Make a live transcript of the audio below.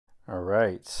All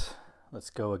right, let's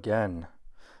go again.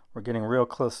 We're getting real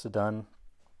close to done.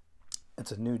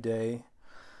 It's a new day.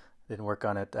 Didn't work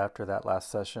on it after that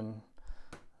last session.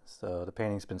 So the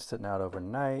painting's been sitting out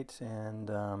overnight, and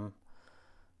I'm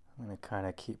going to kind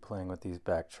of keep playing with these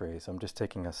back trays. I'm just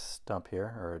taking a stump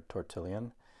here, or a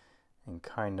tortillon, and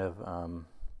kind of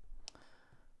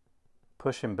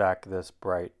pushing back this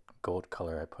bright gold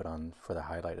color I put on for the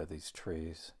highlight of these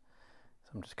trees.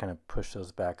 So I'm just kind of push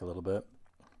those back a little bit.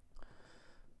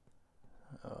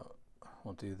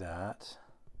 We'll do that.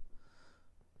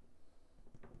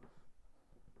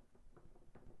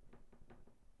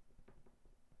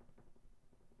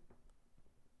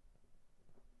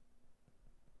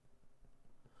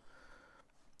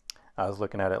 I was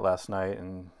looking at it last night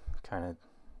and kind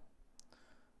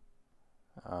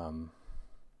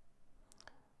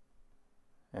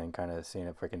of seeing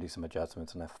if I can do some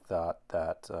adjustments, and I thought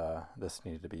that this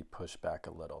needed to be pushed back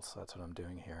a little, so that's what I'm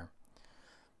doing here.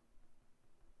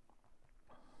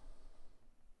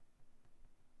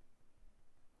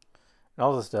 And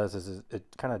all this does is it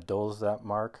kind of dulls that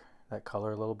mark, that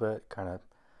color a little bit, kind of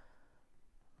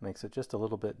makes it just a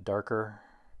little bit darker.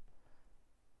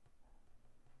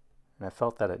 And I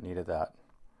felt that it needed that.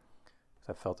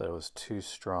 I felt that it was too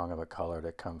strong of a color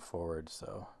to come forward,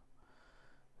 so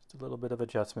just a little bit of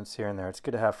adjustments here and there. It's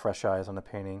good to have fresh eyes on the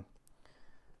painting,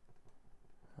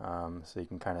 so you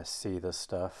can kind of see this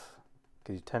stuff,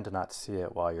 because you tend to not see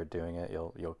it while you're doing it.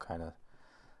 You'll kind of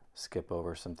skip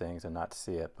over some things and not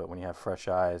see it, but when you have fresh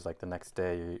eyes, like the next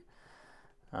day,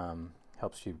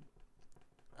 helps you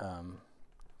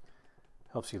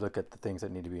look at the things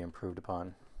that need to be improved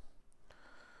upon.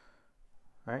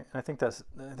 All right, and I think this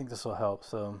will help.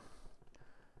 So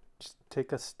just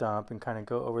take a stump and kind of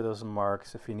go over those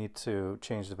marks if you need to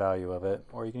change the value of it,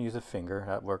 or you can use a finger.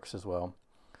 That works as well.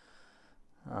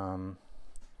 I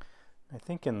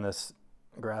think in this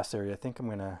grass area, I think I'm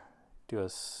gonna do a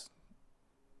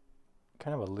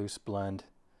kind of a loose blend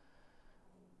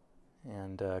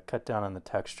and cut down on the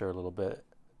texture a little bit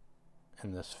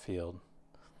in this field.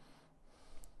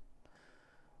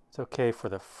 It's okay for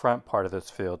the front part of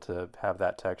this field to have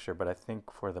that texture, but I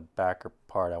think for the back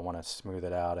part I want to smooth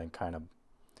it out and kind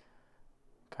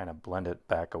of blend it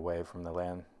back away from the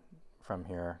land from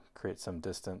here, create some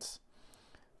distance.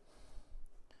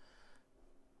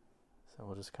 So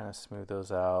we'll just kind of smooth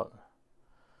those out.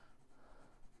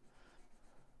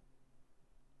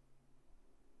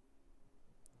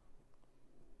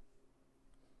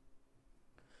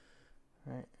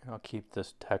 All right, and I'll keep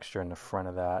this texture in the front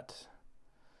of that.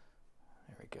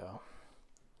 There we go.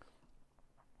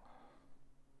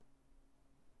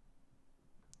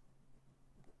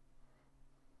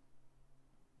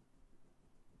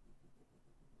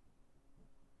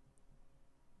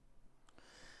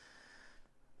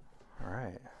 All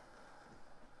right.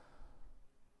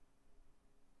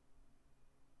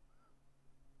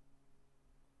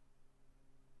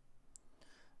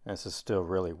 This is still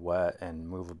really wet and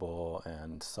movable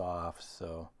and soft,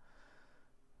 so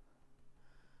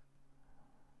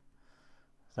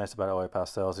what's nice about oil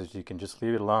pastels is you can just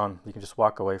leave it alone. You can just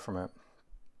walk away from it.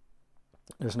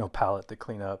 There's no palette to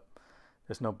clean up.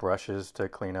 There's no brushes to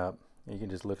clean up. You can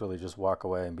just literally just walk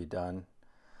away and be done.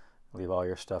 Leave all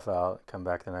your stuff out, come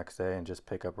back the next day and just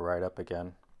pick up right up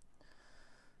again.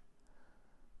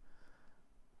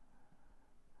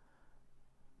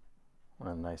 One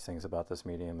of the nice things about this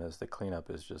medium is the cleanup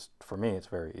is just, for me, it's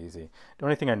very easy. The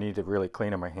only thing I need to really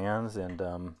clean are my hands and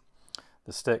the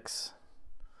sticks.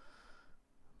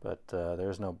 But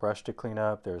there's no brush to clean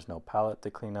up, there's no palette to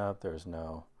clean up, there's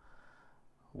no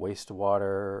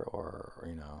wastewater or,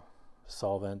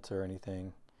 solvent or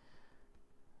anything.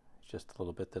 It's just a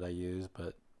little bit that I use,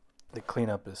 but the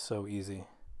cleanup is so easy.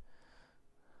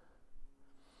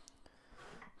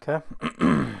 Okay,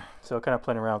 so kind of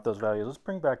playing around with those values. Let's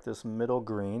bring back this middle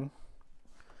green.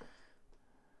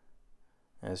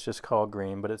 And it's just called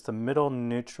green, but it's the middle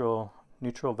neutral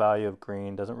value of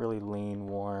green. Doesn't really lean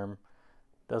warm,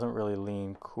 doesn't really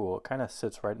lean cool. It kind of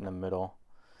sits right in the middle.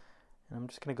 And I'm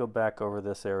just going to go back over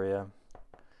this area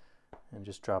and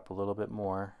just drop a little bit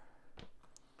more.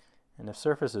 And the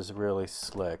surface is really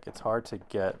slick. It's hard to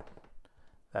get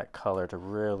that color to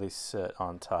really sit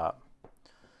on top,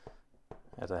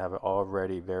 as I have it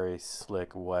already very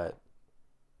slick, wet,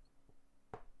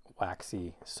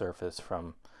 waxy surface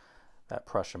from that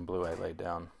Prussian blue I laid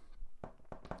down.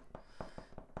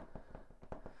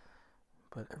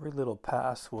 But every little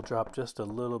pass will drop just a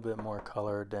little bit more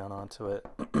color down onto it.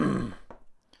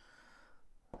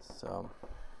 So,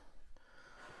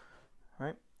 all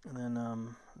right, and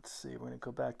then let's see, we're going to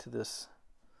go back to this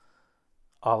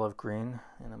olive green,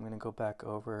 and I'm going to go back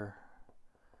over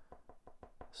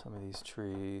some of these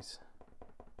trees.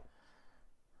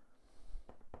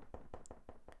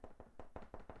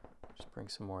 Just bring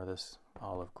some more of this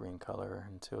olive green color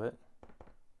into it.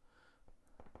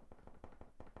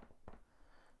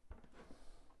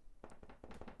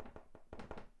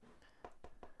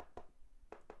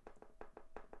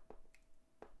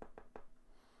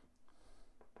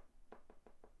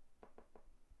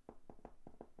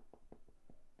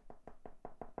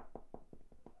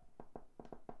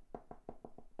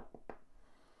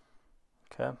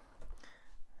 Okay,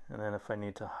 and then if I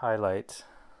need to highlight,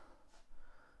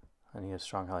 I need a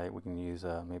strong highlight, we can use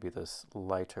maybe this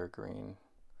lighter green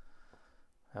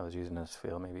I was using this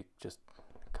field, maybe just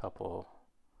a couple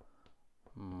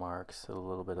marks, a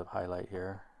little bit of highlight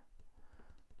here.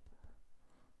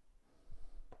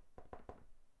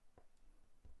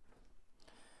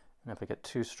 And if I get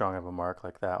too strong of a mark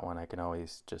like that one, I can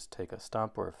always just take a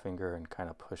stump or a finger and kind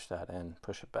of push that in,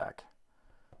 push it back.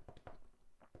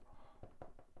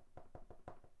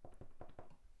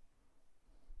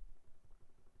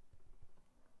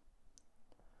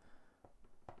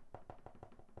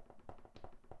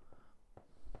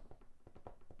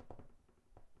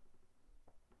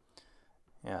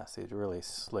 Yeah, see, it's really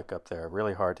slick up there,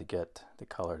 really hard to get the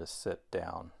color to sit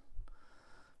down.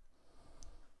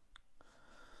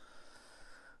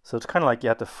 So it's kind of like you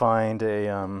have to find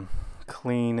a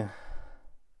clean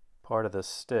part of the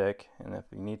stick, and if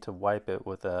you need to wipe it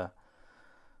with a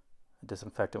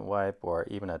disinfectant wipe or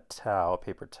even a towel,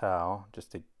 paper towel,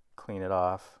 just to clean it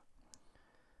off,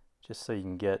 just so you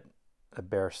can get a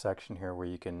bare section here where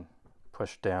you can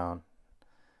push down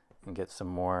and get some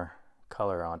more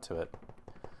color onto it.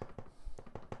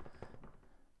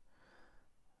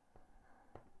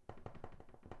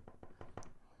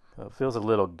 So it feels a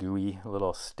little gooey, a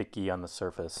little sticky on the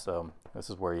surface, so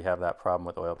this is where you have that problem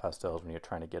with oil pastels when you're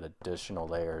trying to get additional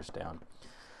layers down.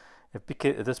 If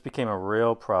this became a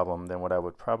real problem, then what I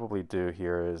would probably do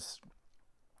here is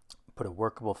put a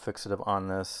workable fixative on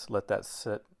this, let that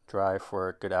sit dry for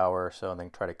a good hour or so, and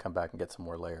then try to come back and get some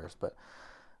more layers. But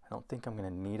I don't think I'm going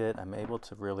to need it. I'm able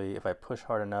to really, if I push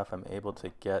hard enough, I'm able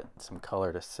to get some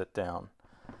color to sit down.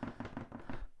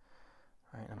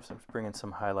 All right, I'm just bringing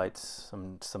some highlights,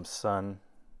 some sun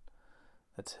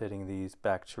that's hitting these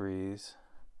back trees.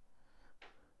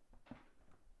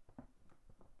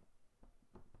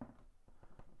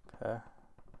 Okay.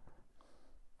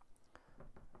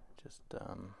 Just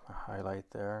a highlight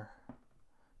there.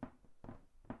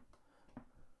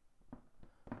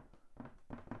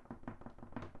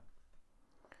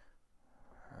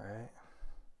 All right.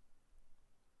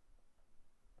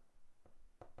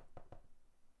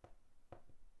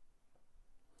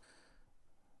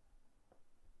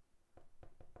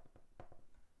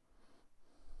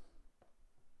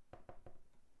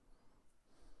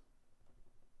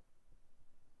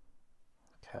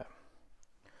 Okay.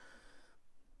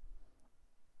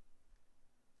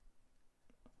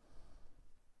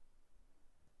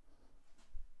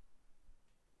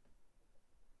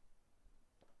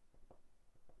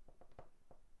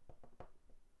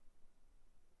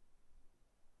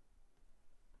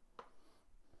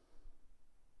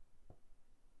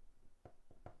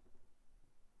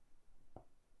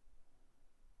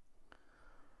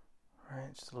 All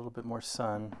right, just a little bit more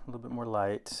sun, a little bit more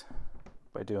light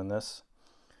by doing this.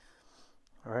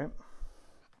 All right.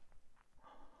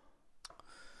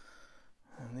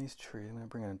 And these trees, I'm going to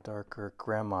bring in a darker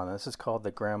grandma. This is called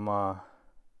the grandmother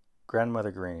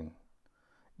green,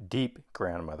 deep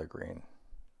grandmother green.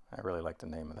 I really like the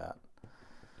name of that. I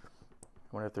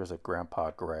wonder if there's a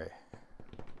grandpa gray.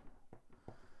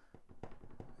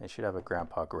 They should have a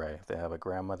grandpa gray. If they have a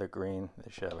grandmother green,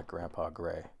 they should have a grandpa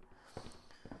gray.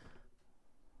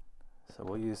 So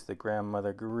we'll use the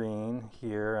grandmother green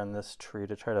here on this tree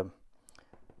to try to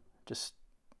just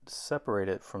separate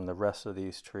it from the rest of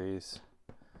these trees.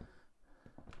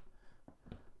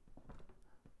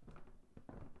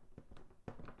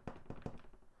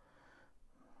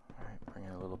 All right, bring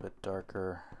it a little bit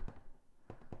darker,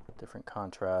 different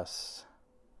contrasts.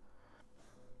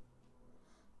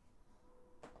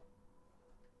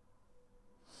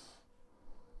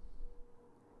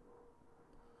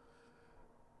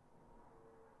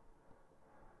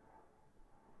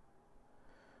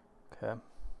 Okay,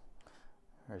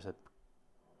 there's a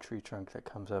tree trunk that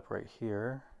comes up right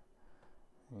here,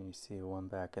 and you see one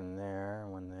back in there,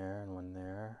 one there, and one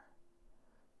there.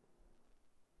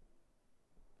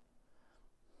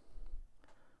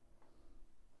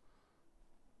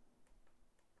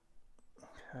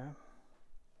 Okay,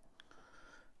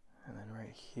 and then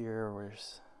right here,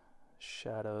 there's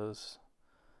shadows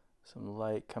some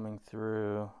light coming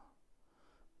through.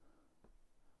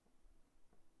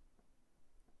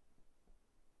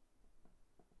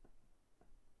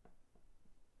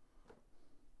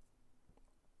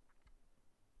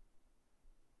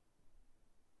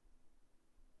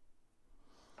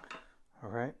 All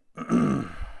right.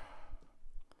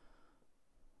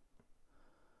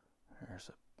 There's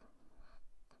the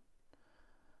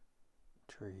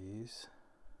trees.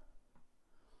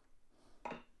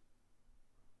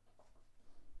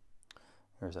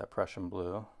 There's that Prussian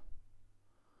blue. All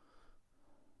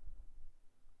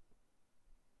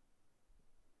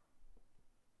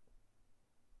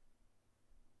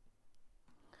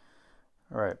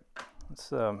right,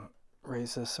 let's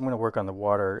raise this. I'm going to work on the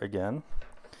water again.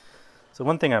 So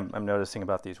one thing I'm noticing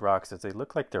about these rocks is they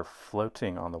look like they're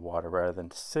floating on the water rather than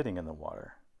sitting in the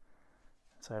water.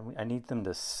 So I need them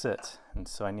to sit, and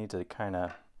so I need to kind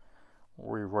of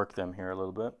rework them here a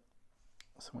little bit.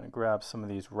 So I'm going to grab some of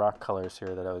these rock colors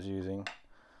here that I was using.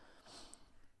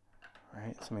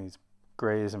 Right, some of these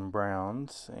grays and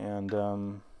browns, and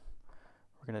we're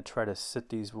going to try to sit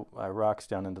these rocks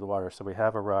down into the water. So we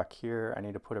have a rock here. I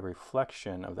need to put a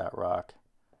reflection of that rock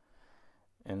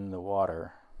in the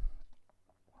water.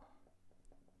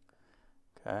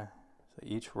 Okay, so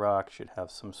each rock should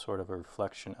have some sort of a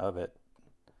reflection of it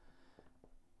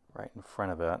right in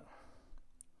front of it.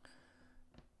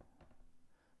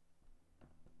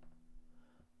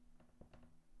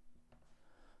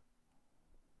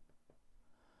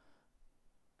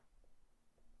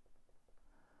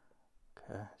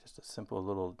 Okay, just a simple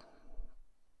little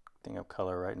thing of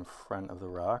color right in front of the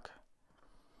rock.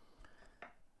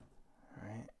 All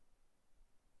right.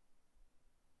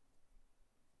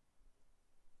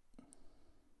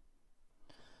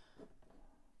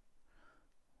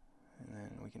 And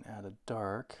then we can add a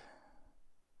dark.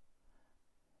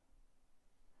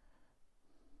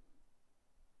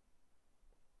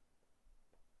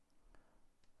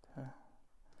 Okay.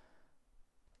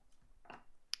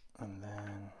 And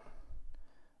then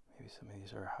maybe some of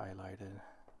these are highlighted.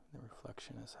 The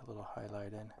reflection is a little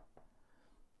highlighted.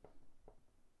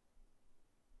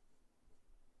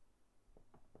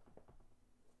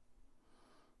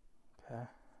 Okay.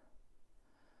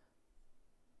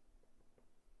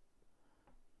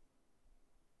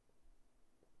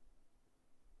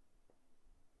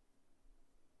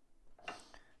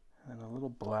 And a little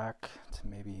black to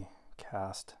maybe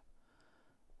cast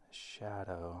a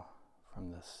shadow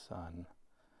from the sun.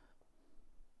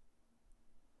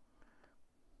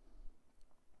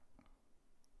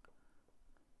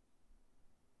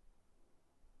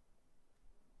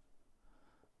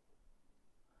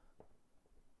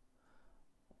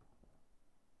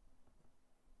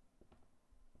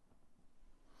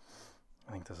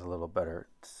 I think this is a little better.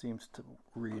 It seems to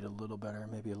read a little better.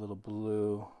 Maybe a little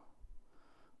blue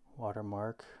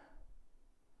watermark.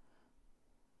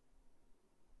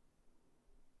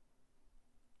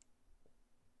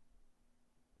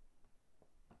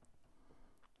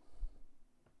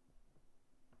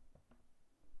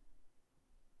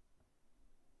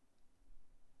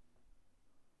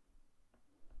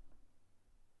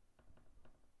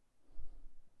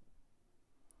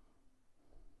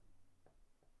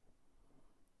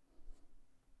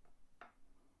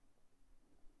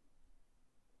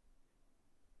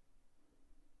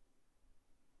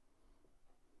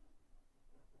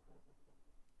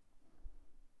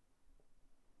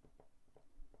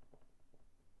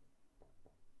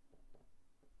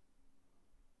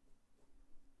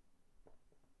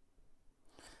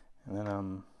 And then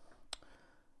I'm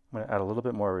going to add a little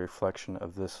bit more reflection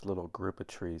of this little group of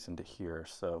trees into here.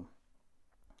 So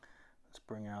let's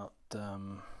bring out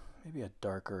maybe a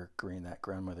darker green, that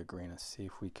grandmother green, and see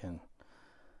if we can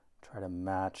try to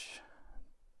match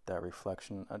that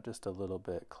reflection just a little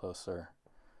bit closer.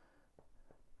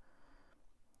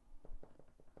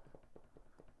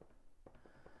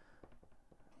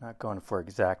 Not going for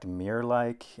exact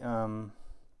mirror-like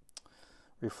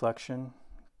reflection.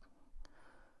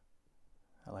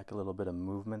 I like a little bit of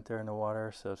movement there in the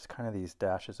water, so it's kind of these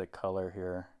dashes of color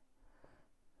here.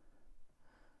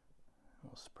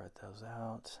 We'll spread those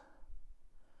out.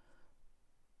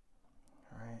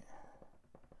 All right.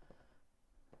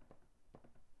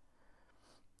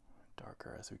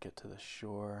 Darker as we get to the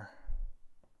shore.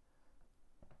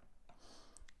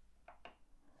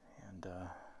 And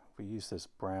if we use this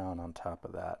brown on top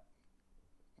of that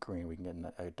green, we can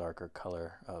get a darker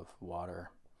color of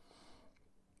water.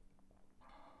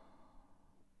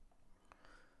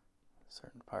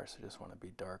 Certain parts I just want to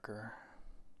be darker.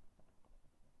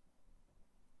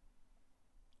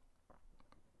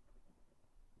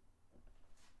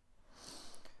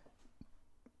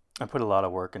 I put a lot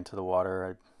of work into the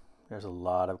water. There's a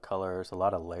lot of colors, a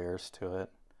lot of layers to it.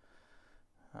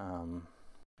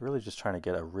 Really just trying to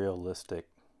get a realistic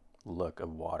look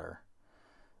of water.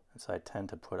 And so I tend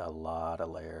to put a lot of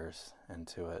layers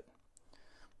into it.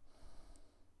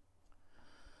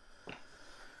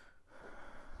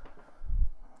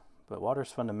 But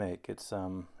water's fun to make. It's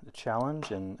a challenge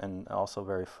and also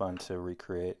very fun to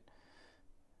recreate.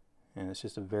 And it's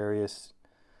just a various,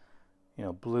 you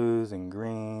know, blues and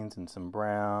greens and some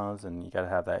browns, and you got to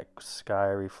have that sky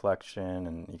reflection,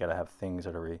 and you got to have things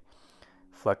that are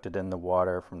reflected in the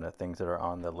water from the things that are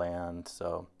on the land.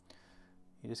 So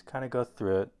you just kind of go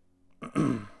through it.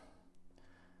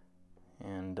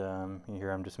 And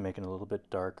here I'm just making it a little bit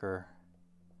darker.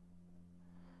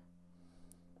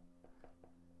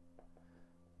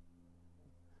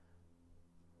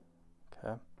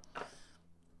 Okay.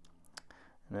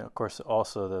 And then of course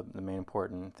also the main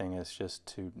important thing is just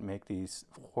to make these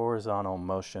horizontal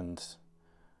motions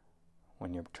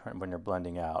when you're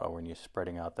blending out or when you're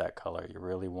spreading out that color. You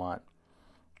really want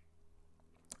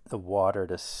the water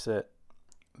to sit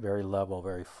very level,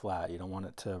 very flat. You don't want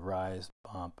it to rise,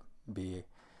 bump, be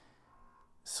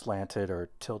slanted or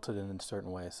tilted in a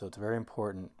certain way. So it's very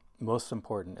important. Most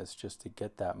important is just to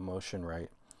get that motion right.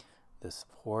 This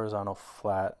horizontal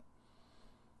flat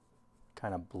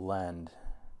kind of blend,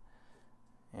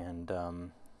 and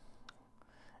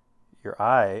your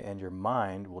eye and your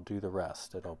mind will do the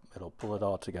rest. It'll pull it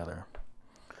all together.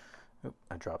 Oop,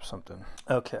 I dropped something.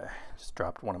 Okay, just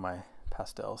dropped one of my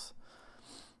pastels.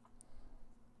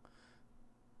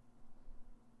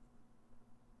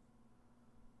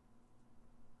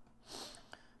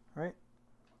 All right.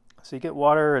 So you get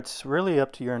water. It's really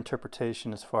up to your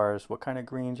interpretation as far as what kind of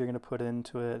greens you're going to put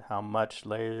into it, how much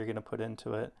layer you're going to put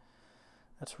into it.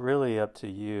 That's really up to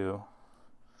you.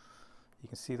 You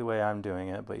can see the way I'm doing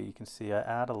it, but you can see I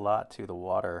add a lot to the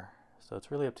water. So it's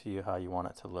really up to you how you want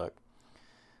it to look.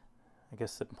 I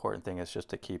guess the important thing is just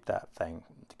to keep that thing,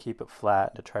 to keep it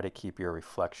flat, to try to keep your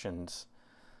reflections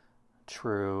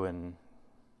true and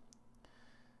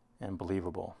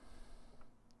believable.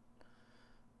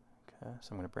 Okay, so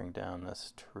I'm going to bring down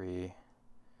this tree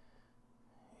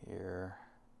here.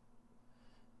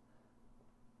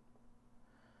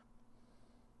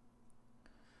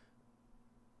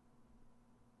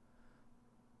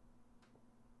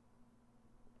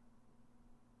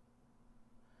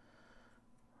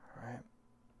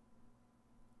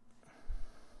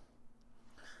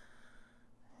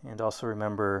 And also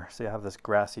remember, see I have this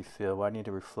grassy feel, well, I need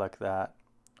to reflect that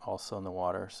also in the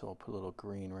water, so we'll put a little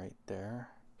green right there.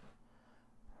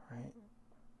 Right.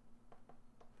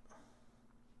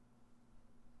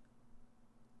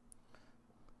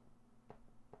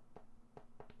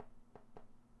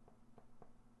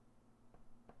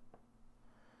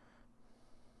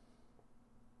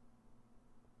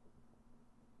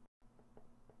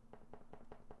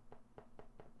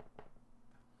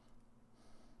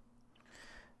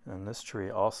 And this tree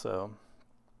also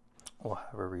will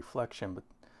have a reflection, but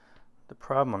the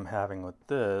problem I'm having with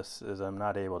this is I'm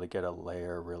not able to get a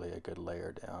layer, really a good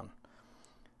layer down.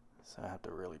 So I have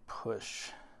to really push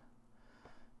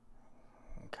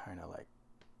and kind of like,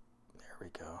 there we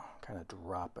go, kind of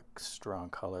drop a strong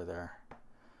color there.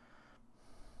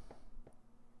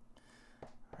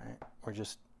 All right, we're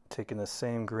just taking the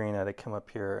same green that had come up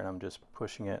here and I'm just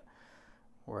pushing it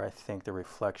where I think the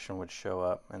reflection would show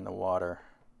up in the water.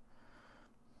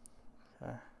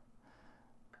 Okay.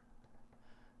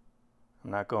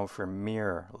 I'm not going for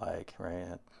mirror-like, right?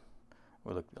 It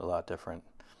would look a lot different,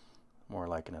 more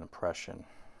like an impression.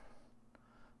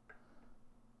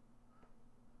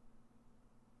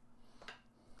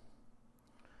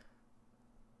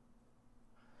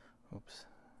 Oops,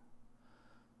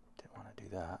 didn't want to do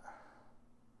that.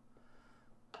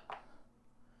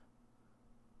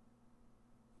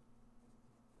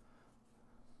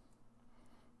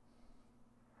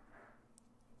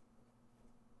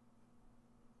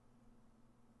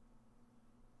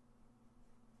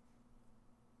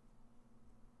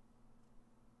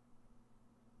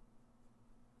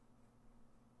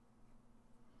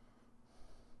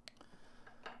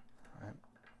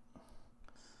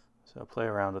 So play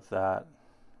around with that.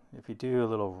 If you do a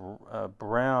little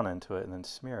brown into it and then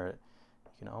smear it,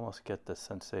 you can almost get the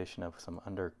sensation of some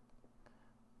under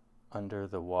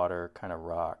the water kind of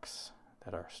rocks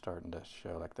that are starting to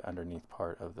show, like the underneath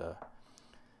part of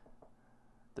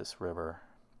this river.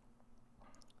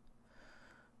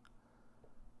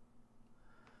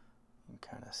 You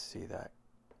can kind of see that.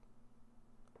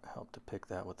 Help depict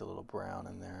that with a little brown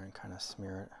in there and kind of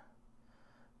smear it.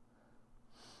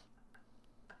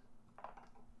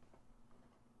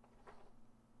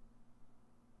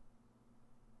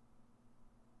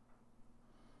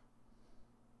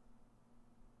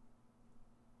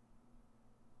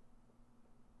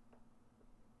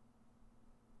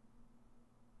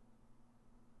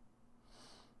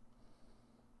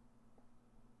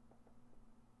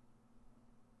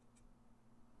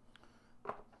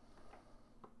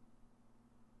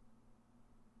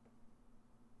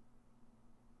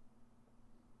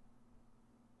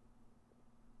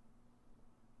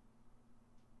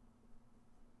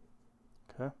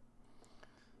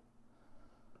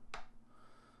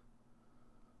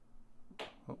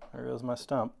 there goes my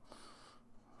stump.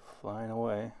 Flying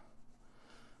away.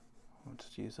 We'll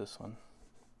just use this one.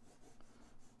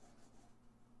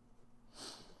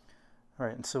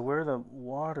 Alright, and so where the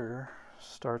water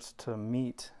starts to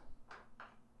meet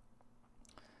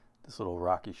this little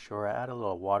rocky shore, I add a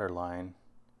little water line.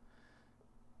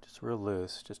 Just real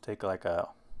loose. Just take like a,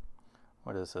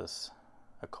 what is this?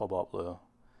 A cobalt blue.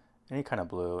 Any kind of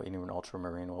blue, even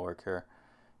ultramarine will work here.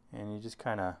 And you just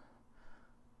kind of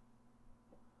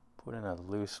put in a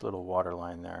loose little water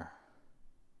line there.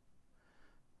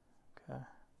 Okay.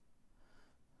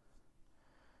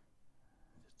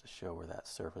 Just to show where that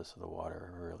surface of the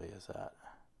water really is at.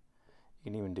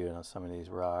 You can even do it on some of these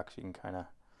rocks. You can kind of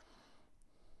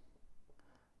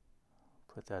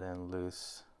put that in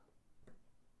loose.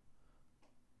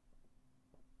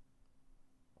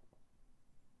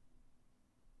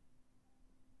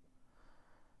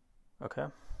 Okay.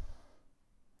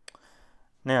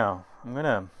 Now, I'm going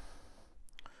to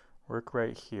work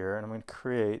right here, and I'm going to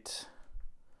create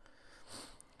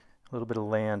a little bit of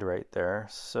land right there.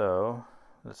 So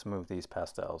let's move these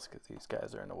pastels because these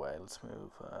guys are in the way. Let's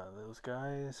move those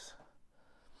guys.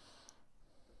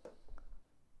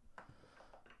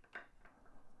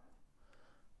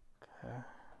 Okay.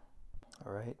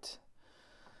 All right.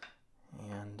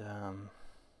 And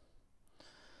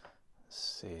let's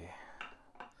see.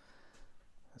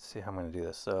 Let's see how I'm going to do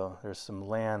this. So there's some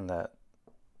land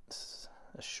that's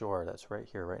a shore that's right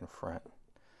here, right in front.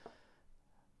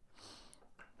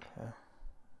 Okay.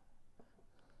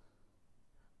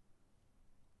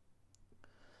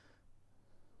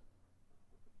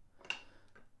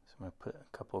 So I'm going to put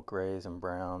a couple grays and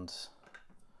browns.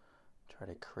 Try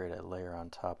to create a layer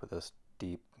on top of this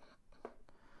deep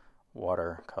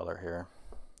water color here.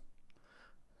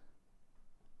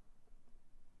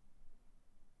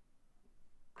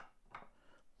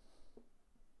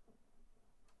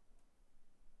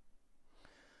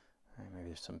 Maybe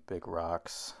there's some big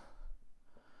rocks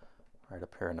right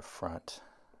up here in the front.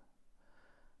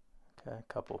 Okay,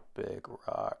 a couple big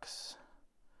rocks.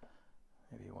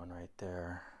 Maybe one right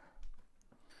there.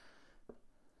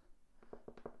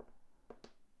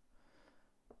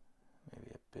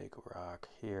 Maybe a big rock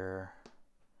here.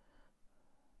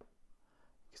 You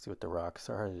can see what the rocks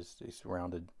are. There's these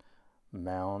rounded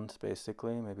mounds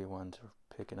basically. Maybe one's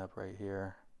picking up right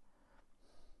here.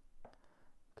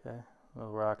 Okay.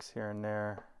 Little rocks here and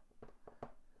there.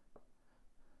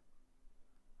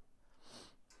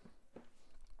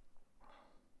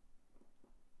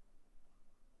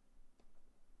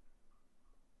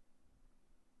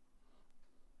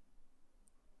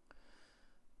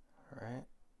 All right.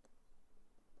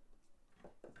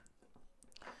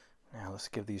 Now let's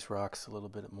give these rocks a little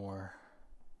bit more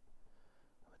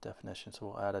of a definition. So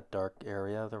we'll add a dark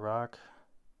area of the rock.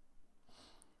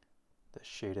 The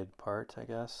shaded part, I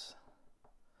guess.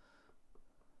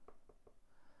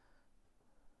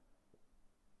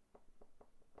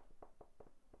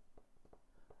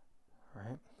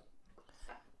 Right,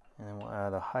 and then we'll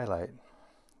add a highlight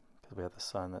because we have the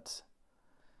sun that's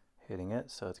hitting it,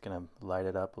 so it's going to light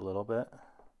it up a little bit.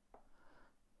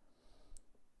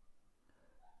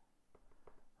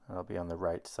 That'll be on the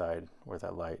right side where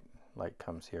that light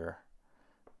comes here.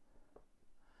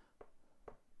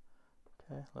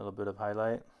 Okay, a little bit of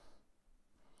highlight.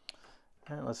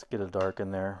 And let's get a dark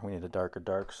in there. We need a darker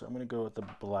dark, so I'm going to go with the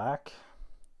black.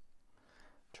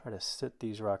 Try to sit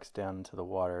these rocks down into the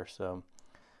water, so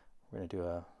we're going to do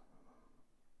a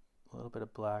little bit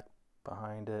of black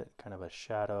behind it, kind of a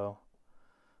shadow.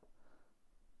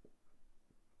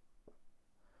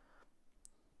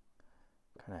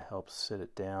 Kind of helps sit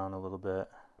it down a little bit.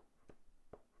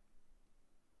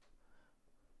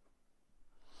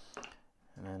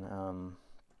 And then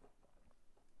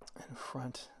in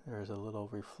front there's a little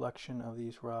reflection of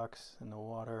these rocks in the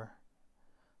water.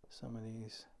 Some of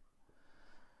these.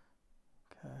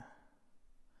 Okay.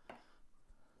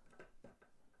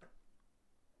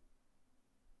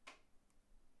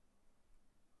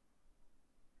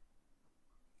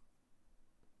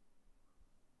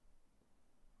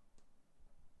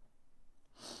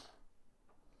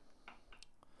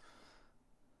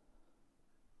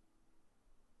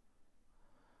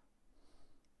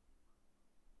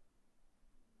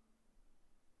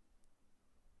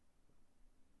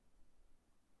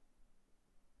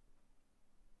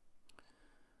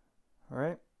 All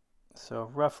right,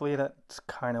 so roughly that's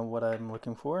kind of what I'm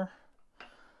looking for.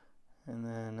 And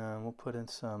then we'll put in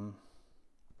some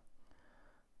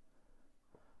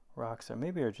rocks that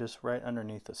maybe are just right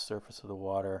underneath the surface of the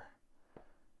water.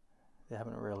 They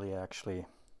haven't really actually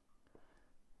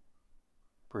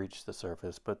breached the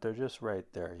surface, but they're just right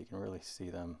there. You can really see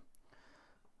them.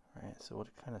 All right, so we'll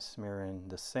kind of smear in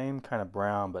the same kind of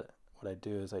brown, but what I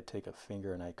do is I take a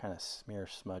finger and I kind of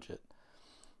smudge it.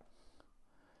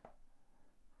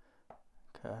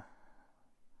 Okay,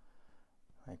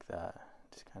 like that.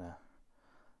 Just kind of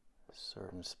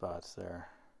certain spots there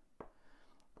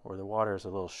where the water is a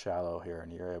little shallow here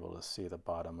and you're able to see the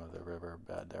bottom of the river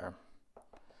bed there.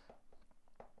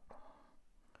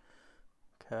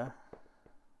 Okay.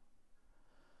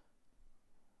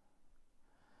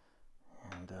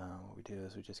 And what we do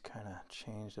is we just kind of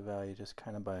change the value just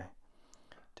kind of by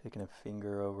taking a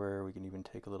finger over. We can even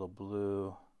take a little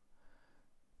blue,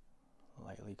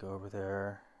 lightly go over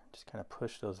there, just kind of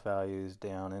push those values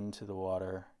down into the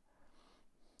water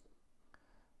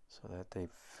so that they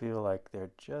feel like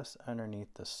they're just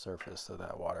underneath the surface of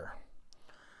that water.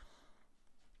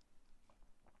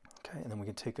 Okay, and then we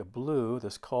can take a blue,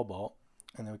 this cobalt,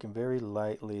 and then we can very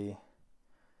lightly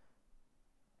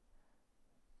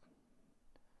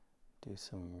do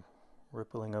some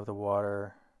rippling of the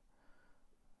water,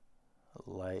 a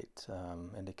light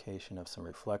indication of some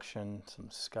reflection, some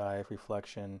sky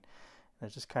reflection, and I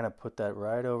just kind of put that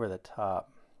right over the top,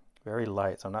 very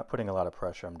light. So I'm not putting a lot of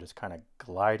pressure. I'm just kind of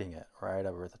gliding it right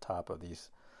over the top of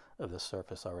the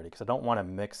surface already, because I don't want to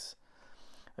mix.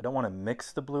 I don't want to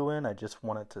mix the blue in. I just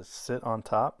want it to sit on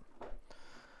top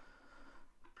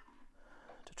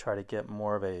to try to get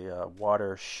more of a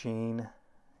water sheen.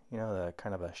 You know, the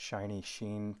kind of a shiny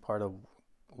sheen part of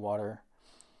water.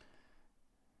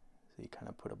 So you kind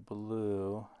of put a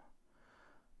blue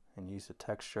and use the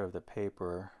texture of the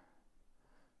paper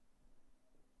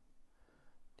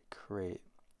to create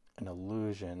an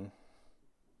illusion.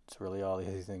 It's really all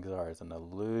these things are, is an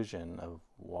illusion of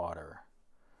water.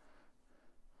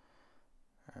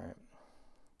 All right.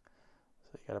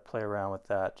 So you got to play around with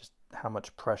that. Just how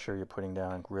much pressure you're putting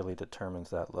down really determines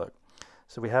that look.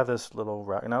 So we have this little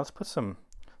rock. Now let's put some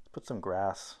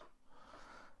grass.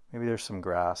 Maybe there's some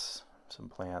grass, some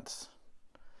plants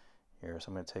here. So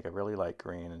I'm going to take a really light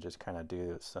green and just kind of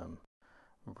do some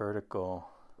vertical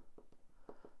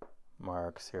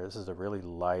marks here. This is a really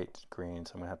light green,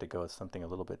 so I'm going to have to go with something a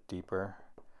little bit deeper.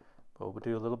 But we'll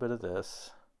do a little bit of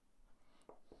this.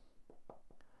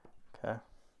 Okay.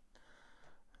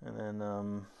 And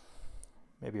then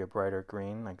maybe a brighter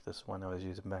green like this one I was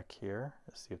using back here.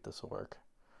 Let's see if this will work.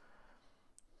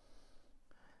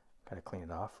 Gotta clean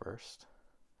it off first.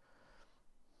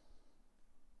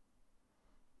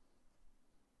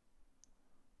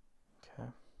 Okay.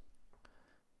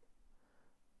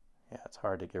 Yeah, it's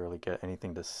hard to really get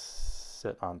anything to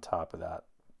sit on top of that.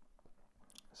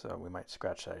 So we might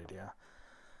scratch that idea.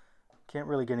 Can't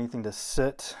really get anything to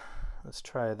sit. Let's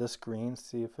try this green,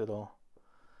 see if it'll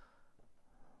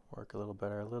work a little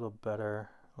better, a little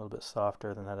bit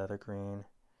softer than that other green,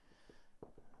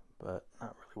 but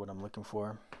not really what I'm looking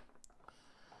for.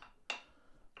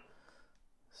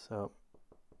 So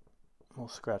we'll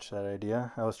scratch that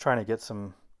idea. I was trying to get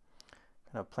some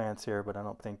kind of plants here, but I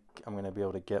don't think I'm going to be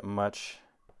able to get much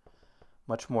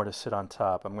more to sit on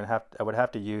top. I would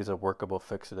have to use a workable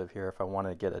fixative here if I wanted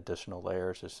to get additional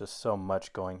layers. There's just so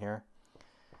much going here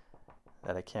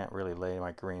that I can't really lay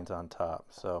my greens on top.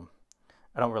 So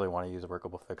I don't really want to use a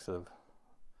workable fixative.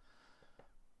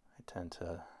 I tend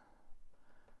to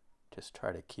just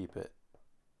try to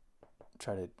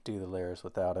do the layers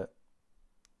without it.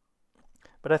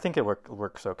 But I think it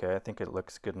works okay. I think it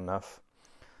looks good enough.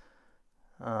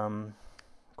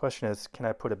 Question is, can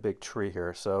I put a big tree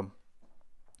here? So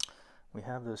we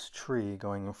have this tree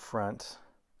going in front,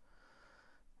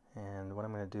 and what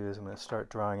I'm going to do is I'm going to start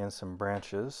drawing in some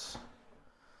branches.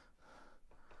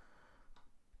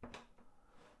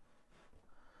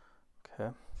 Okay,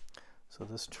 so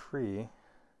this tree,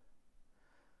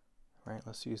 right,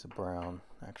 let's use a brown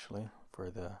actually for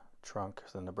the trunk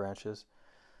and the branches.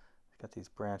 Got these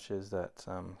branches that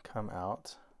come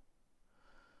out.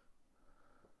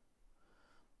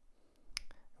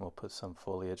 We'll put some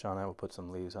foliage on it, we'll put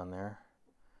some leaves on there.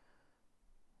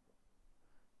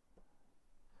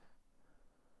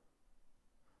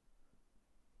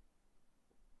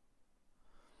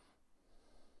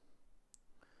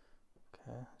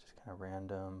 Okay, just kind of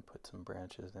random, put some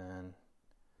branches in.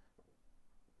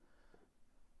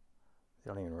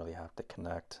 They don't even really have to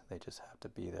connect, they just have to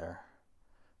be there.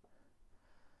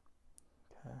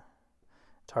 Okay.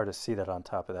 It's hard to see that on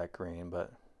top of that green,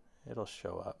 but it'll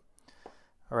show up.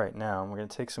 All right, now we're going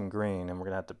to take some green and we're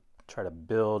going to have to try to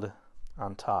build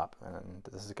on top, and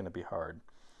this is going to be hard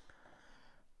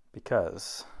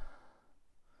because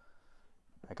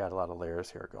I got a lot of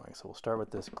layers here going. So we'll start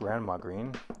with this grandma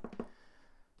green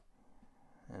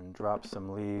and drop some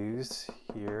leaves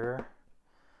here.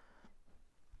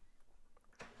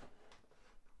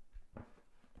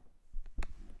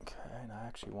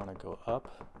 actually want to go up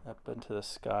into the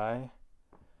sky.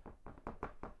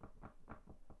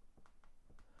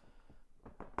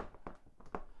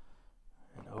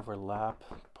 And overlap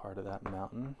part of that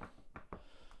mountain.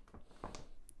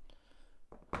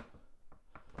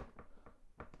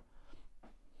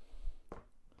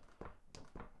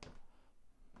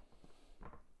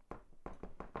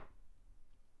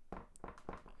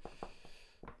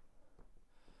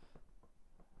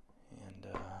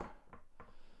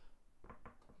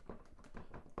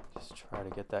 Just try to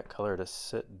get that color to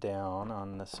sit down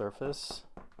on the surface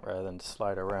rather than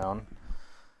slide around.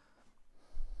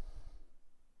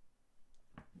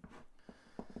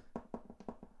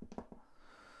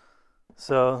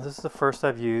 So this is the first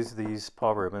I've used these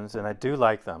Paul Rubens, and I do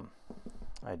like them.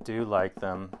 I do like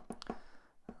them.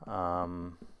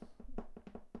 You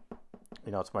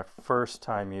know, it's my first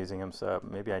time using them, so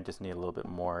maybe I just need a little bit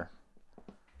more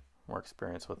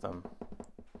experience with them.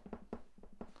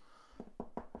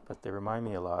 But they remind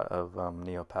me a lot of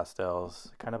neo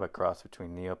pastels, kind of a cross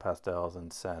between neo pastels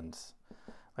and Sens.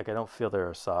 Like, I don't feel they're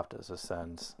as soft as the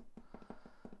Sens.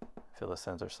 I feel the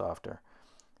Sens are softer.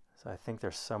 So I think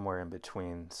they're somewhere in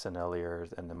between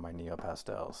Senneliers and then my neo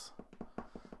pastels,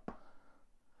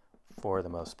 for the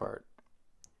most part.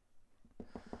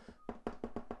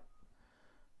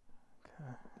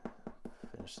 Okay,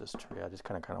 finish this tree. I just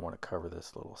kind of want to cover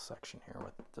this little section here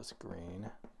with this green.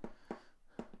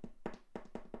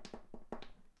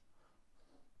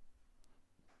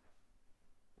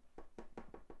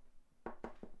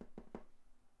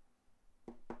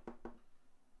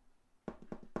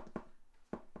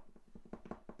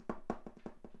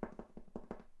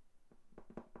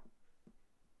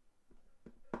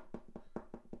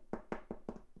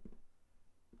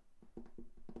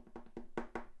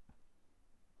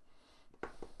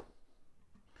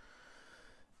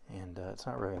 It's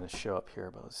not really going to show up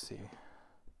here, but let's see.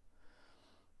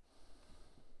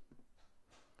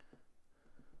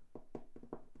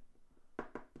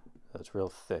 So it's real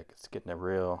thick. It's getting a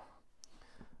real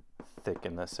thick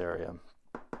in this area.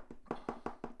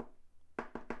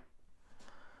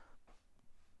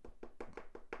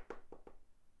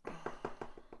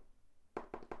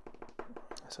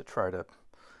 So try to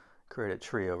create a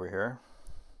tree over here.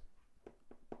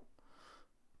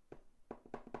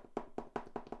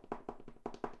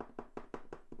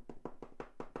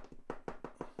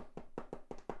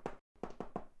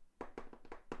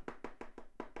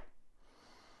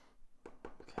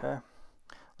 Okay,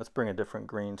 let's bring a different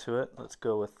green to it. Let's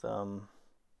go with, it's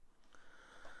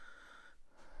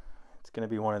going to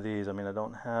be one of these. I mean, I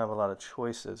don't have a lot of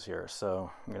choices here, so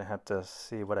I'm going to have to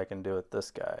see what I can do with this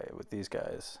guy, with these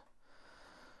guys.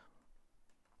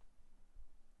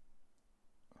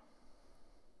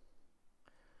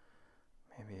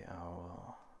 Maybe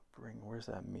I'll bring, where's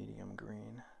that medium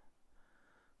green?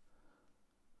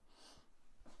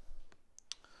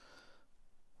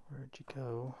 Where'd you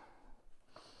go?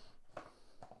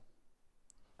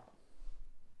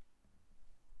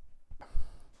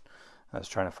 I was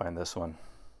trying to find this one.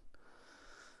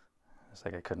 It's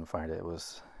like I couldn't find it. It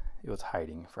was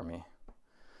hiding from me.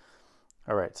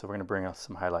 All right, so we're going to bring out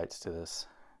some highlights to this.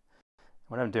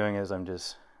 What I'm doing is I'm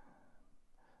just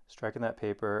striking that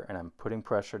paper and I'm putting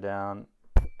pressure down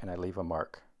and I leave a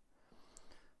mark.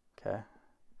 Okay.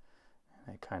 And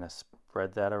I kind of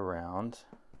spread that around.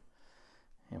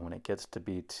 And when it gets to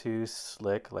be too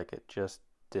slick like it just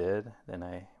did, then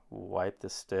I wipe the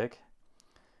stick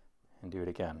and do it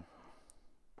again.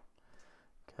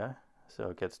 Okay, so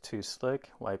it gets too slick,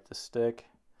 wipe the stick,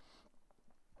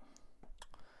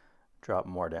 drop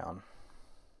more down.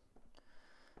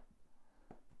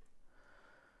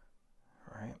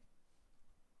 All right.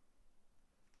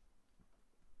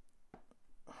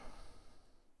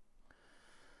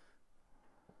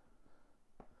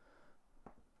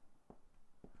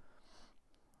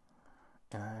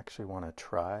 And I actually want to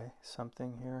try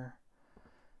something here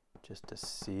just to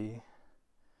see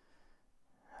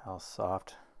how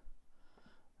soft.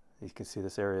 You can see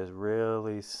this area is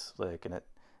really slick and it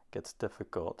gets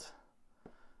difficult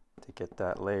to get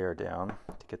that layer down,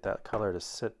 to get that color to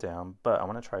sit down. But I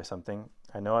want to try something.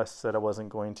 I know I said I wasn't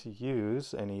going to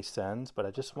use any Sens, but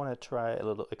I just want to try a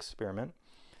little experiment.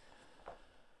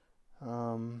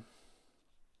 So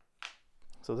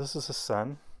this is a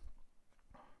sun,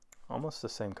 almost the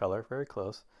same color, very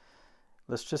close.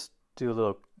 Let's just do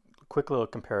a quick little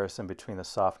comparison between the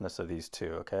softness of these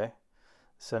two, okay?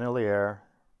 Sennelier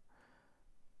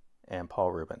and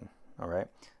Paul Ruben, all right?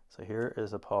 So here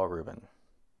is a Paul Ruben,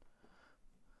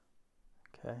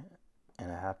 okay?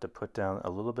 And I have to put down a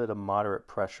little bit of moderate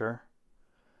pressure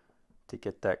to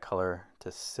get that color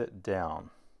to sit down,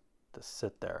 to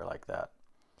sit there like that.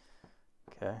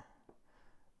 Okay.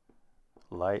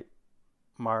 Light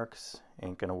marks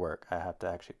ain't gonna work. I have to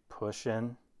actually push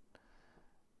in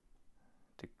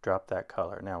to drop that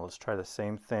color. Now let's try the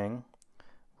same thing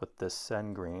with this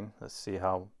sen green. Let's see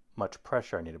how much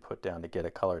pressure I need to put down to get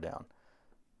a color down.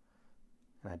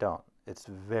 And I don't. It's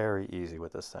very easy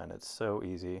with the sen. It's so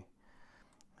easy.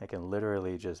 I can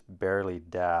literally just barely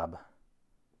dab,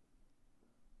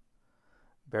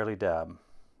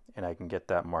 and I can get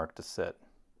that mark to sit.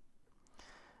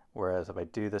 Whereas if I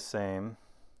do the same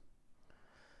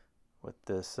with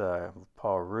this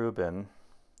Paul Ruben,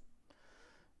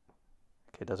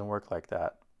 okay, it doesn't work like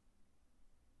that.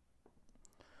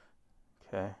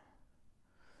 Okay,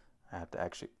 I have to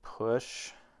actually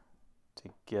push to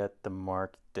get the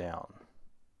mark down.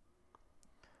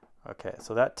 Okay,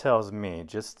 so that tells me,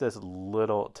 just this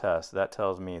little test, that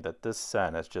tells me that this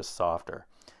sen is just softer.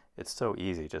 It's so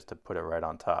easy just to put it right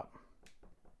on top.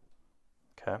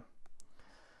 Okay.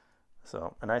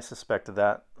 So, and I suspected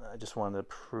that. I just wanted to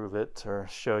prove it or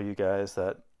show you guys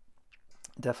that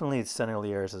definitely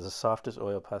Sennelier's is the softest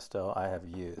oil pastel I have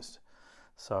used.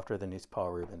 Softer than these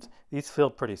Paul Rubens. These feel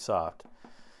pretty soft.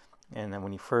 And then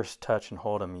when you first touch and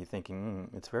hold them, you're thinking,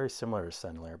 it's very similar to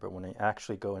Sennelier. But when I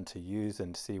actually go into use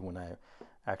and see, when I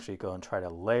actually go and try to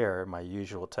layer my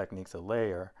usual techniques of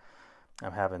layer,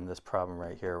 I'm having this problem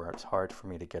right here where it's hard for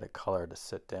me to get a color to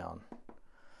sit down.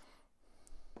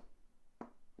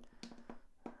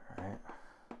 Alright.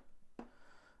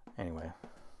 Anyway,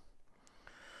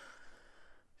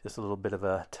 just a little bit of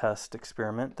a test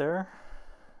experiment there.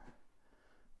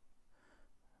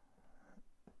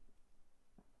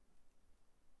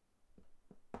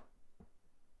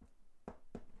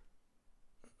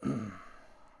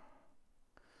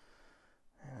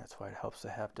 That's why it helps to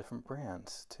have different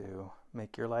brands to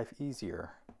make your life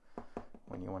easier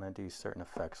when you want to do certain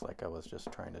effects like I was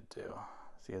just trying to do.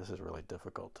 See, this is really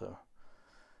difficult to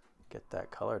get that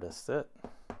color to sit.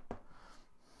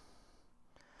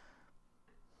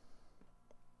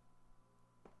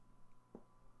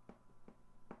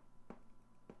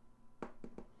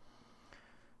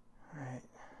 All right.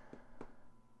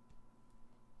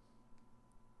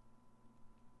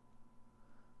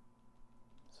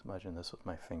 Smudging this with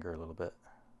my finger a little bit.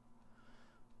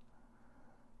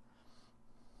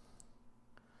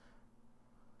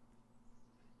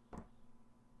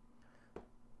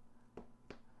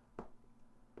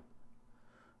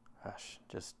 Gosh,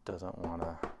 just doesn't want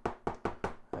to.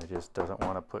 It just doesn't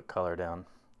want to put color down.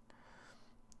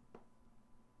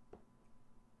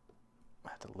 I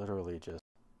have to literally just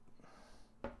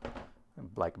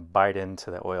like bite into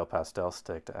the oil pastel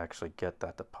stick to actually get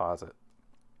that deposit.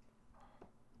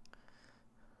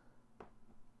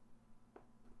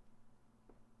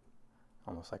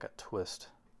 Almost like a twist.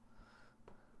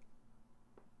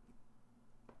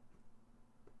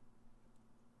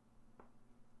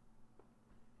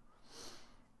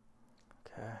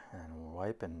 Okay, and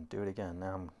wipe and do it again.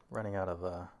 Now I'm running out of,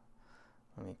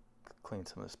 let me clean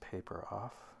some of this paper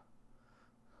off.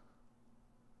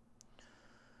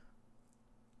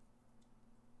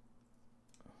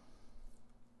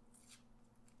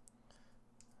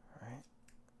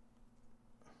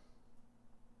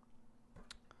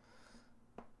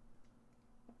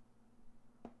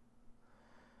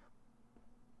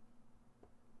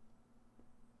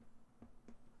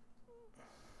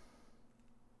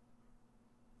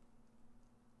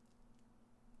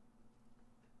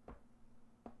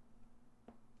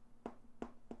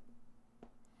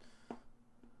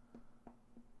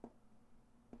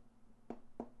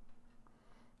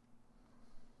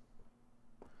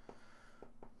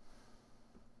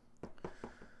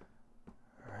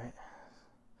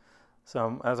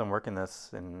 So as I'm working this,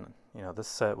 and this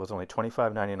set was only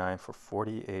 $25.99 for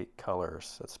 48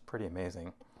 colors. That's pretty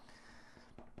amazing.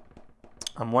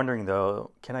 I'm wondering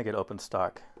though, can I get open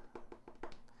stock?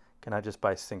 Can I just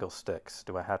buy single sticks?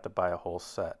 Do I have to buy a whole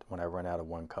set when I run out of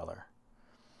one color?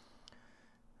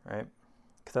 Right?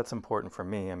 Because that's important for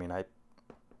me. I mean,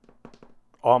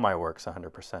 all my work's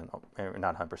 100%,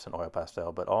 not 100% oil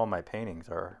pastel, but all my paintings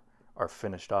are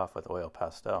finished off with oil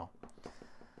pastel.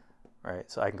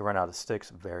 Right, so I can run out of sticks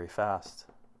very fast.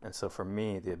 And so for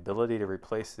me, the ability to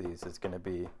replace these is going to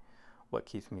be what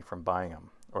keeps me from buying them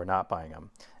or not buying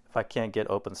them. If I can't get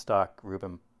open stock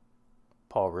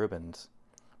Paul Rubens,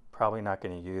 probably not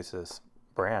going to use this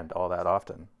brand all that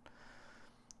often,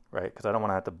 right? Because I don't want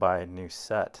to have to buy a new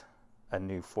set, a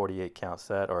new 48 count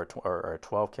set or a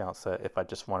 12 count set if I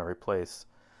just want to replace,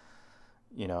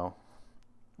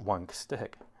 one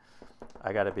stick.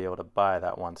 I got to be able to buy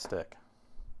that one stick.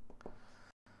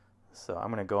 So I'm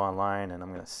going to go online and I'm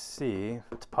going to see if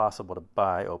it's possible to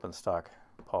buy open stock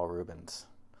Paul Rubens.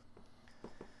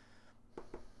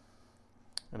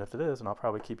 And if it is, then I'll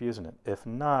probably keep using it. If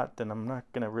not, then I'm not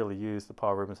going to really use the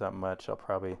Paul Rubens that much. I'll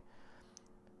probably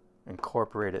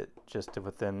incorporate it just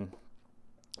within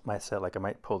my set. Like I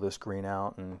might pull this green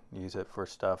out and use it for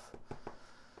stuff.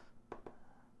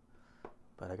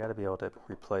 But I got to be able to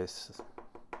replace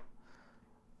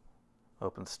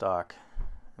open stock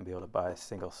and be able to buy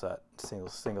single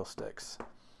sticks.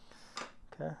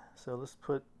 Okay, so let's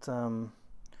put a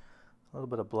little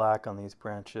bit of black on these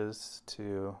branches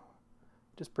to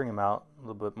just bring them out a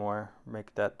little bit more,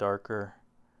 make that darker,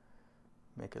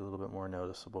 make it a little bit more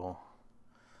noticeable.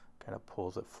 Kind of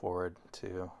pulls it forward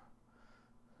too.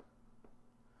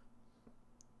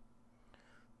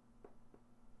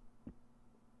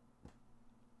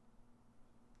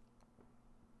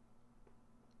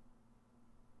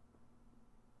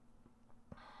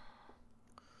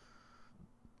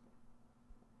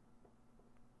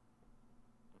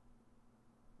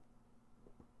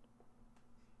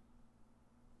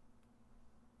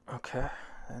 Okay,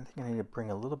 I think I need to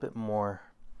bring a little bit more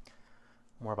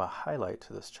of a highlight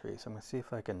to this tree. So I'm going to see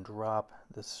if I can drop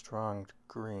this strong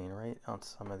green right on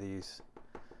some of these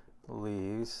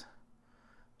leaves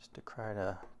just to try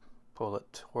to pull it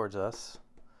towards us.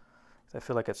 I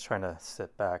feel like it's trying to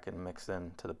sit back and mix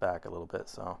in to the back a little bit,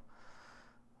 so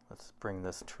let's bring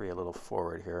this tree a little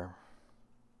forward here.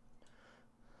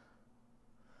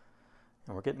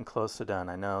 And we're getting close to done.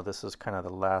 I know this is kind of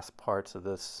the last parts of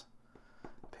this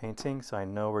painting, so I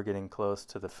know we're getting close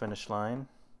to the finish line.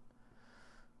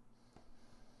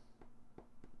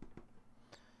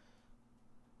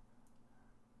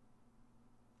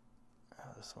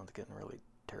 Oh, this one's getting really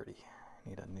dirty. I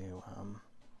need a new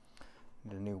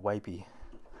wipey.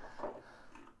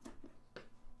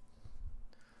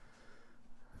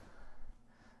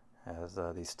 As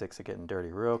these sticks are getting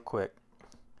dirty real quick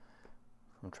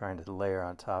from trying to layer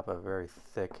on top of a very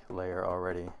thick layer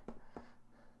already.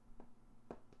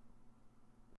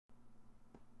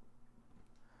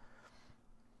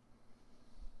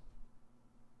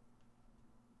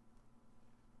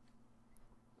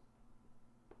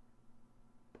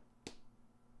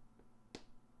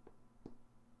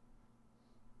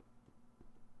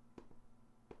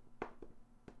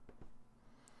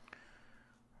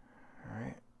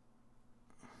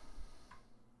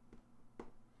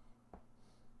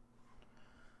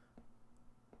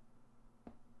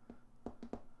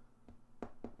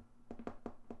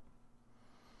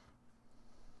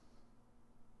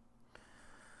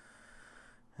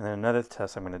 And then another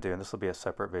test I'm going to do, and this will be a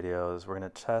separate video, is we're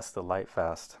going to test the light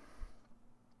fast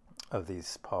of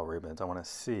these Paul Rubens. I want to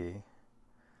see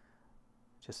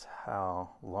just how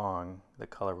long the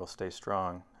color will stay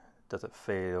strong. Does it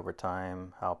fade over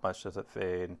time? How much does it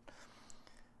fade?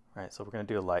 Right, so we're going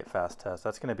to do a light fast test.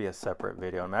 That's going to be a separate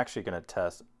video. I'm actually going to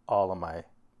test all of my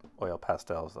oil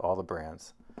pastels, all the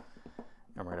brands,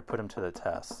 and we're going to put them to the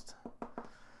test.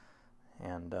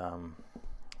 And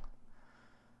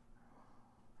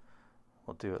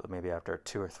we'll do it maybe after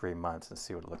 2 or 3 months and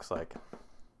see what it looks like.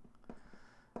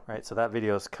 Right, so that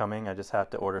video is coming. I just have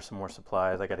to order some more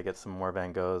supplies. I got to get some more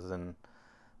Van Goghs, and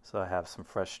so I have some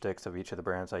fresh sticks of each of the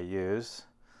brands I use.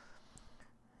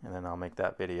 And then I'll make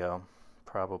that video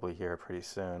probably here pretty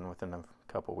soon, within a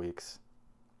couple weeks.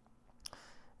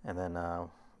 And then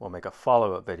we'll make a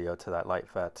follow-up video to that light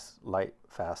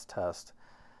fast test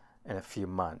in a few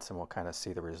months, and we'll kind of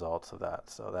see the results of that.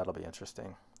 So that'll be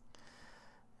interesting.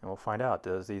 And we'll find out,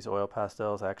 does these oil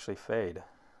pastels actually fade?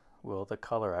 Will the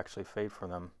color actually fade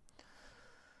from them?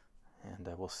 And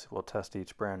we'll test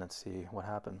each brand and see what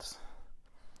happens.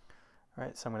 All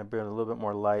right, so I'm going to bring a little bit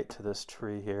more light to this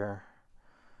tree here.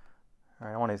 All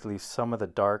right, I want to leave some of the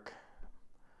dark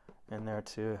in there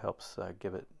too. It helps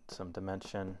give it some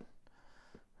dimension.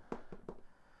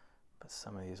 But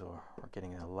some of these we're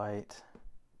getting a light.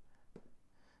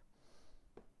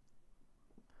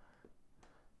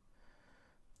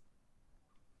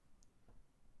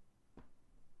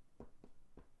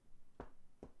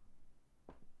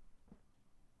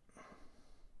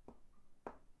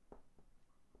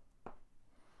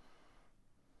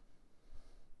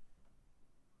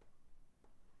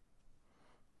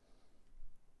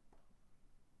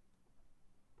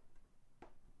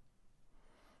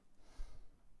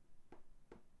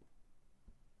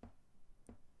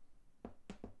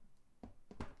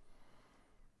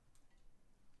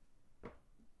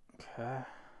 Okay.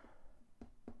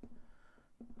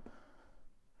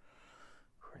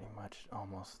 Pretty much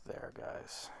almost there,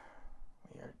 guys.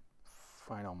 We are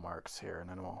final marks here, and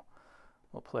then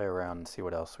we'll play around and see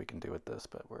what else we can do with this,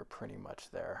 but we're pretty much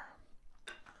there.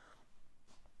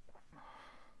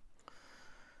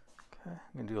 Okay, I'm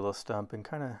gonna do a little stump and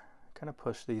kind of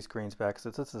push these greens back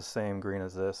because it's the same green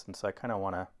as this, and so I kind of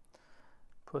want to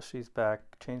push these back,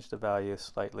 change the value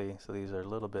slightly so these are a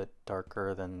little bit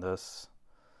darker than this.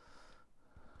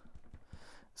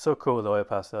 It's so cool with oil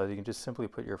pastel, you can just simply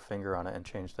put your finger on it and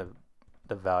change the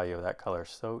value of that color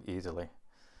so easily.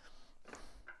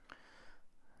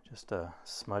 Just a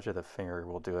smudge of the finger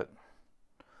will do it.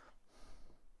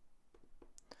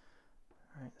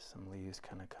 All right, some leaves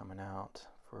kind of coming out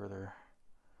further.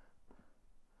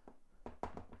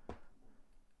 All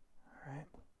right.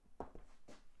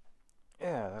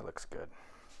 Yeah, that looks good.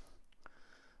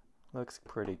 Looks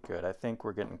pretty good. I think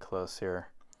we're getting close here.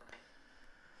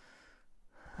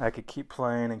 I could keep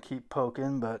playing and keep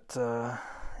poking, but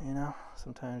you know,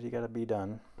 sometimes you gotta be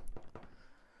done.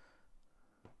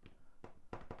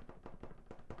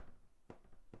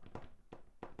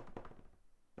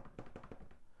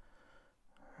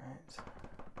 Alright.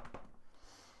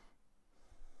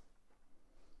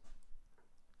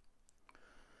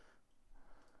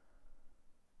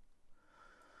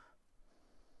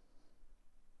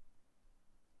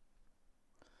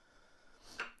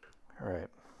 Alright.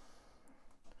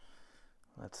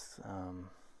 Let's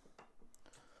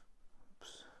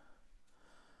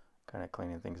kind of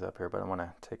cleaning things up here, but I want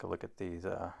to take a look at these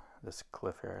this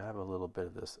cliff here. I have a little bit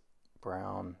of this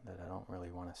brown that I don't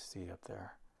really want to see up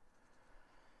there,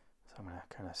 so I'm going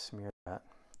to kind of smear that.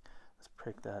 Let's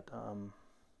pick that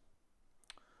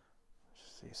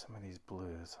let's see, some of these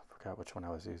blues. I forgot which one I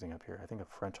was using up here. I think a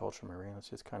French ultramarine. Let's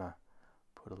just kind of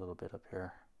put a little bit up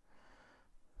here.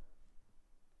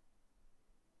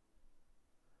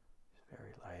 It's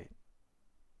very light.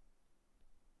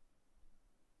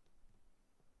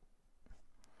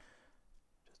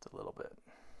 A little bit.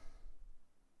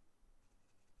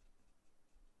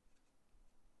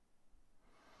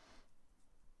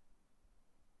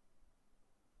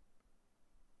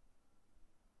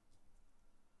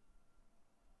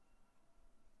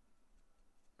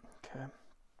 Okay. And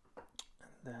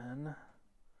then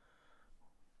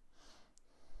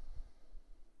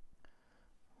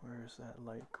where's that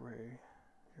light gray? Here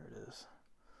it is.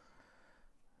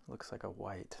 Looks like a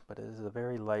white, but it is a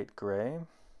very light gray.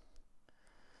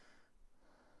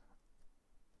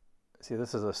 See,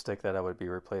 this is a stick that I would be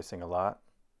replacing a lot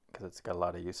because it's got a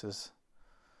lot of uses.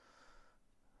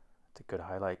 It's a good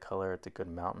highlight color, it's a good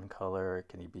mountain color, it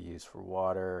can be used for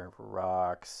water, for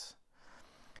rocks.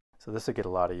 So this would get a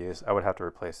lot of use. I would have to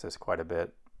replace this quite a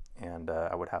bit, and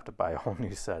I would have to buy a whole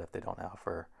new set if they don't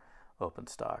offer open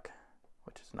stock,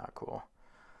 which is not cool.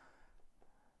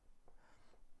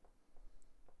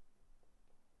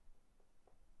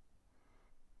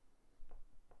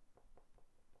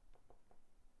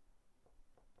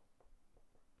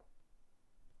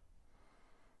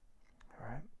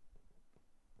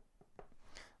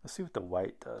 Let's see what the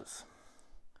white does.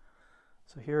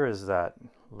 So here is that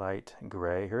light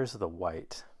gray. Here's the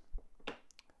white.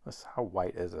 How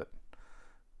white is it?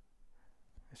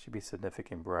 It should be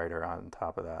significantly brighter on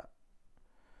top of that.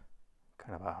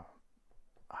 Kind of a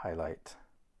highlight.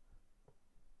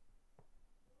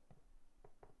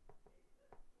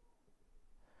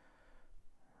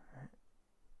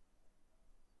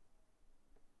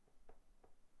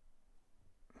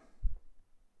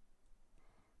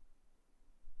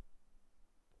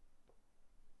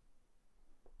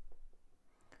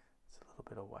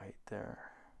 Bit of white there.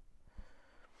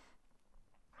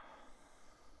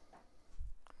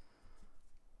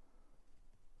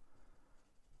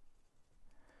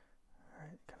 All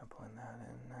right, kind of blend that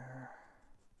in there.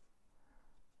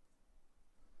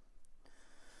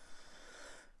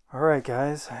 All right,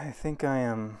 guys, I think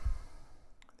I'm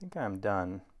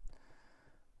done.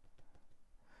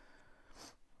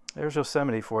 There's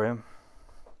Yosemite for you.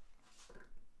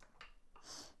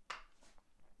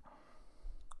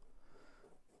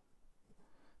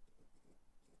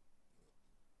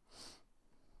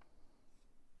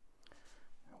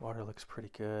 Water looks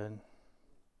pretty good.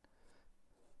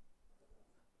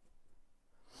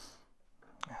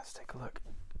 Let's take a look.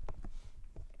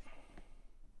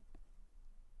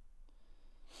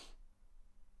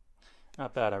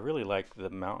 Not bad. I really like the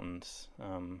mountains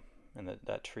and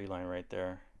that tree line right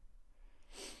there.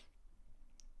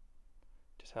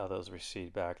 Just how those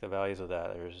recede back. The values of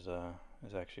that is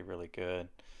actually really good.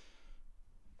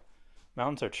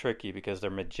 Mountains are tricky because they're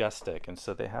majestic, and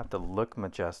so they have to look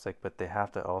majestic, but they have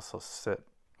to also sit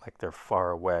like they're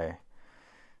far away.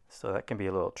 So that can be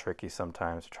a little tricky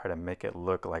sometimes to try to make it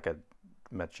look like a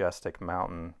majestic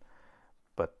mountain,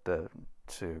 but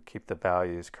to keep the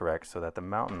values correct so that the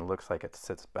mountain looks like it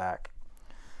sits back.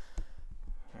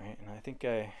 All right, and I think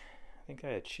I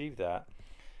achieved that.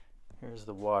 Here's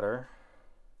the water.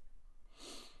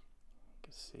 You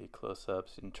can see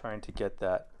close-ups and trying to get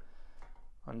that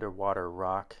underwater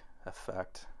rock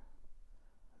effect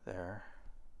there.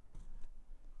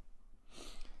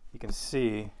 You can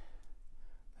see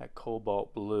that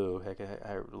cobalt blue.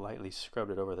 I lightly scrubbed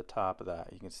it over the top of that.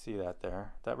 You can see that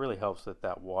there. That really helps with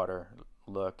that water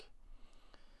look.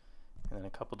 And then a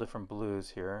couple different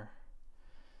blues here.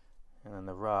 And then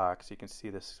the rocks, you can see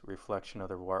this reflection of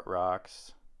the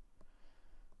rocks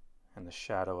and the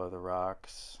shadow of the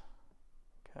rocks.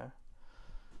 Okay.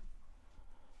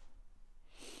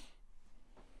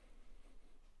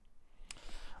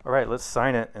 All right, let's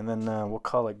sign it and then we'll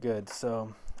call it good.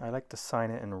 So I like to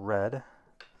sign it in red.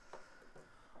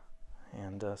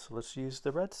 And so let's use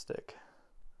the red stick.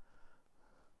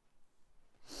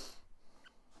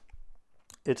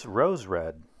 It's rose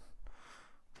red.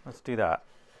 Let's do that.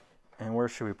 And where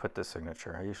should we put this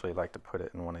signature? I usually like to put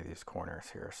it in one of these corners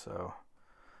here, so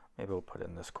maybe we'll put it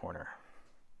in this corner.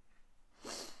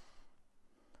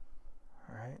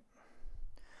 All right.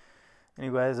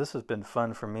 Anyways, this has been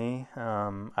fun for me.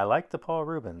 I like the Paul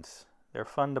Rubens. They're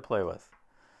fun to play with.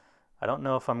 I don't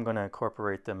know if I'm going to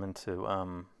incorporate them into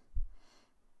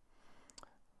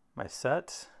my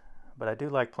set, but I do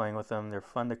like playing with them. They're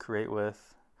fun to create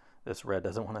with. This red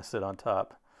doesn't want to sit on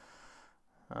top.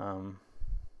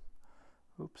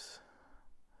 Oops.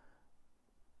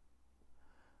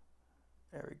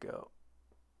 There we go.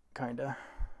 Kind of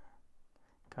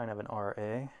an RA.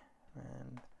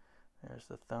 And there's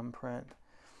the thumbprint.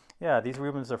 Yeah, these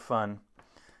Rubens are fun.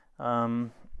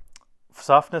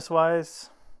 Softness wise,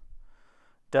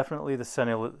 definitely the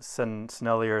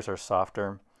Senneliers are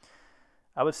softer.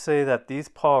 I would say that these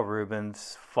Paul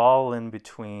Rubens fall in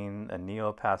between a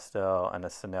Neo Pastel and a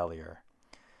Sennelier.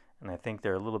 And I think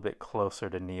they're a little bit closer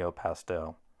to Neo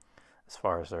Pastel as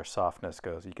far as their softness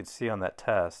goes. You can see on that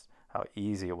test how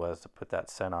easy it was to put that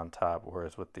Sen on top,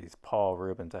 whereas with these Paul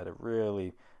Rubens I had to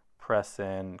really press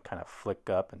in, kind of flick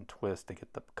up and twist to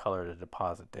get the color to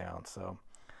deposit down. So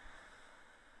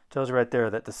it tells you right there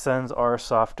that the Sens are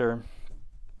softer,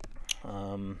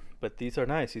 but these are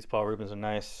nice. These Paul Rubens are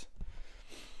nice.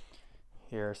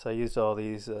 Here, so I used all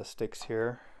these sticks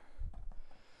here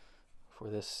for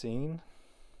this scene.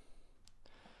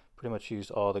 Pretty much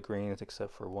used all the greens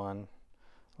except for one.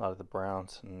 A lot of the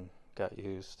browns and got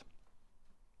used.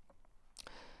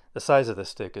 The size of the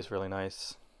stick is really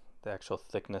nice. The actual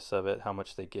thickness of it, how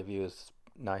much they give you is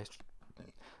nice.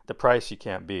 The price you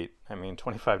can't beat. I mean,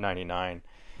 $25.99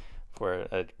 for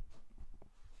a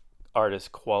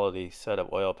artist quality set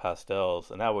of oil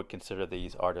pastels, and I would consider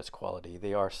these artist quality.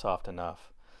 They are soft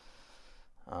enough.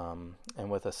 And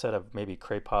with a set of maybe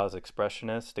craypas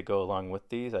expressionists to go along with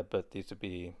these, I bet these would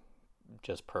be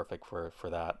just perfect for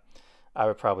that. I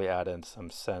would probably add in some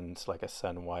Sens, like a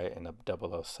Sen white and a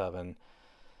 007,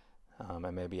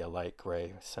 and maybe a light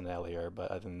gray Sennelier,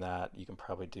 but other than that, you can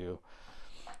probably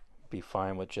be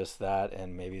fine with just that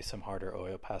and maybe some harder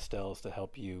oil pastels to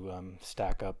help you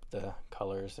stack up the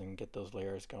colors and get those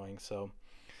layers going. So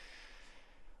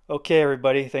okay,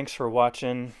 everybody, thanks for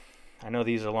watching. I know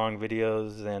these are long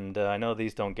videos, and I know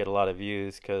these don't get a lot of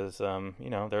views because you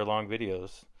know, they're long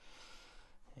videos,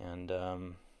 and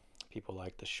people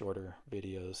like the shorter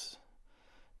videos,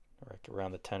 like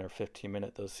around the 10 or 15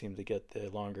 minute. Those seem to get the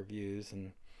longer views,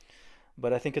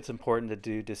 but I think it's important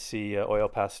to see oil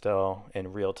pastel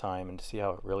in real time and to see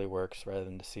how it really works rather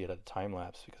than to see it at a time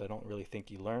lapse, because I don't really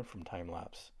think you learn from time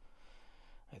lapse.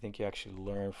 I think you actually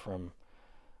learn from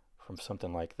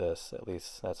something like this. At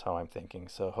least that's how I'm thinking.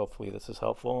 So hopefully this is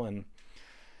helpful, and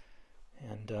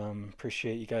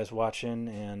appreciate you guys watching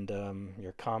and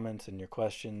your comments and your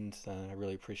questions. I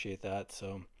really appreciate that.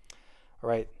 So all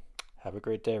right, have a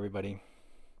great day, everybody.